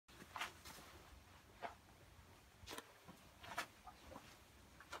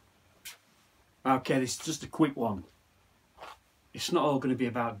Okay, this is just a quick one. It's not all going to be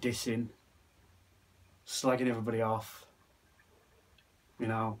about dissing, slagging everybody off. You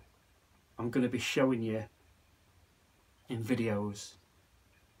know, I'm going to be showing you in videos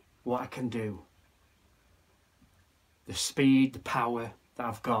what I can do. The speed, the power that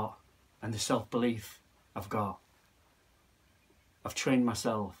I've got, and the self-belief I've got. I've trained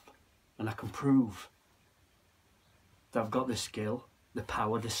myself, and I can prove that I've got the skill, the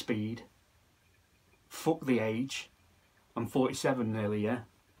power, the speed. Fuck the age. I'm 47 nearly, yeah?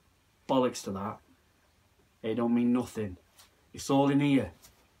 Bollocks to that. It don't mean nothing. It's all in here.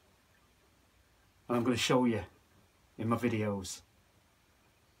 And I'm going to show you in my videos.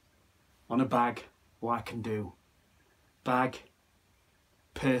 On a bag, what I can do. Bag,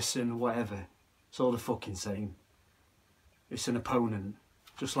 person, whatever. It's all the fucking same. It's an opponent.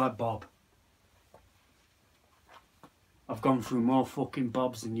 Just like Bob. I've gone through more fucking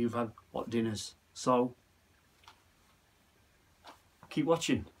Bobs than you've had hot dinners. So, keep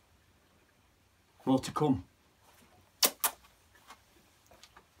watching. More to come.